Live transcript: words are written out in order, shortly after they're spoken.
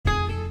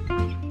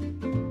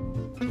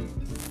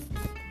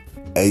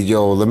Hey,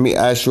 yo, let me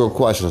ask you a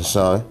question,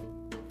 son.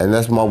 And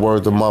that's my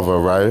word to mother,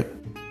 right?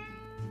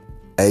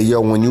 Hey,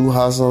 yo, when you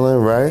hustling,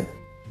 right?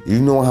 You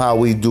know how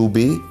we do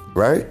be,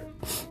 right?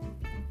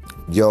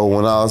 Yo,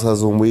 when I was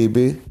hustling weed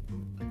be,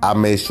 I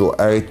made sure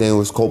everything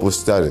was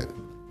copacetic.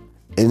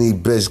 Any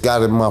bitch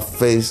got in my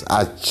face,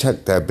 I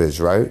checked that bitch,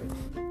 right?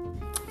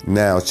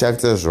 Now, check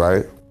this,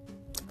 right?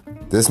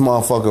 This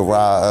motherfucker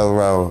ride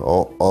around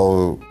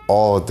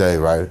all day,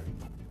 right?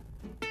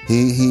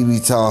 He be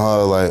telling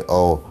her like,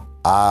 oh,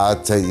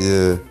 I'll take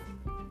you.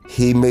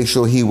 He make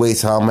sure he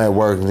waits till I'm at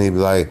work and he be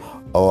like,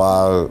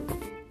 oh,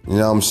 you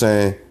know what I'm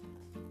saying?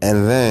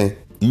 And then,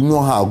 you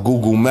know how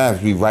Google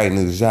Maps be writing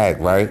exact,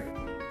 right?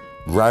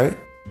 Right?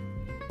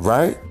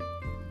 Right?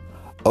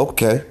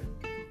 Okay.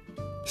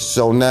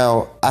 So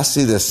now I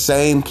see the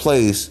same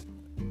place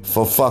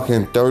for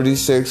fucking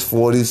 36,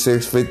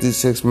 46,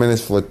 56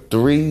 minutes for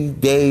 3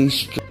 days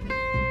straight.